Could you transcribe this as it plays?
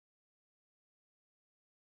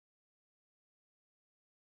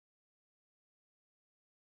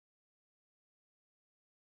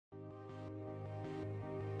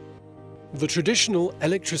The traditional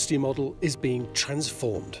electricity model is being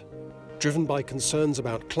transformed, driven by concerns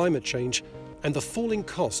about climate change and the falling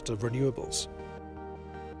cost of renewables.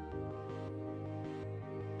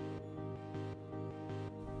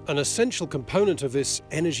 An essential component of this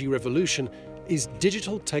energy revolution is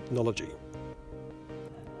digital technology.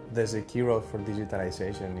 There's a key role for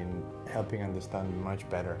digitalization in helping understand much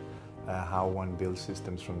better how one builds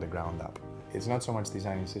systems from the ground up. It's not so much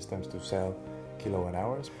designing systems to sell kilowatt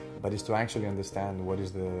hours, but it's to actually understand what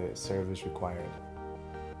is the service required.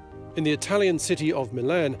 In the Italian city of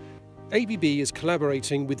Milan, ABB is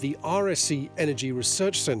collaborating with the RSC Energy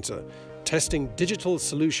Research Center, testing digital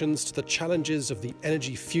solutions to the challenges of the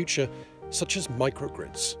energy future, such as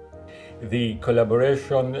microgrids. The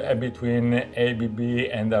collaboration between ABB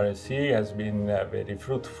and RSC has been very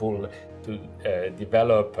fruitful to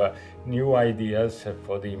develop new ideas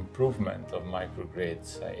for the improvement of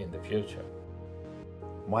microgrids in the future.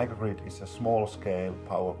 Microgrid is a small-scale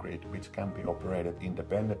power grid which can be operated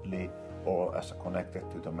independently or as connected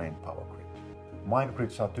to the main power grid.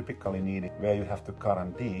 Microgrids are typically needed where you have to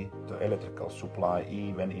guarantee the electrical supply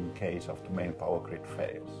even in case of the main power grid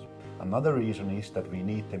fails. Another reason is that we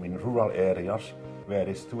need them in rural areas where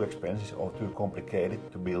it's too expensive or too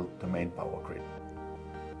complicated to build the main power grid.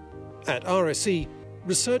 At RSC,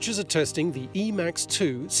 researchers are testing the Emax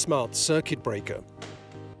 2 smart circuit breaker,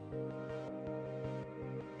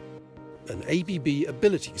 an ABB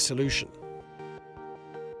Ability solution.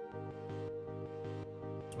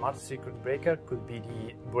 Smart circuit breaker could be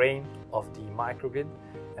the brain of the microgrid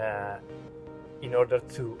in order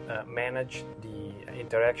to manage the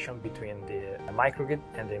interaction between the microgrid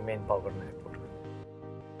and the main power network.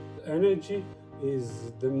 Energy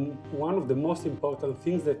is one of the most important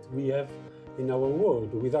things that we have in our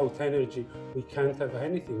world. Without energy, we can't have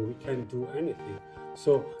anything, we can't do anything.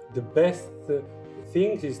 So the best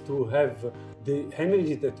thing is to have the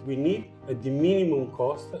energy that we need at the minimum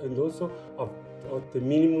cost and also at the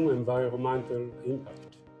minimum environmental impact.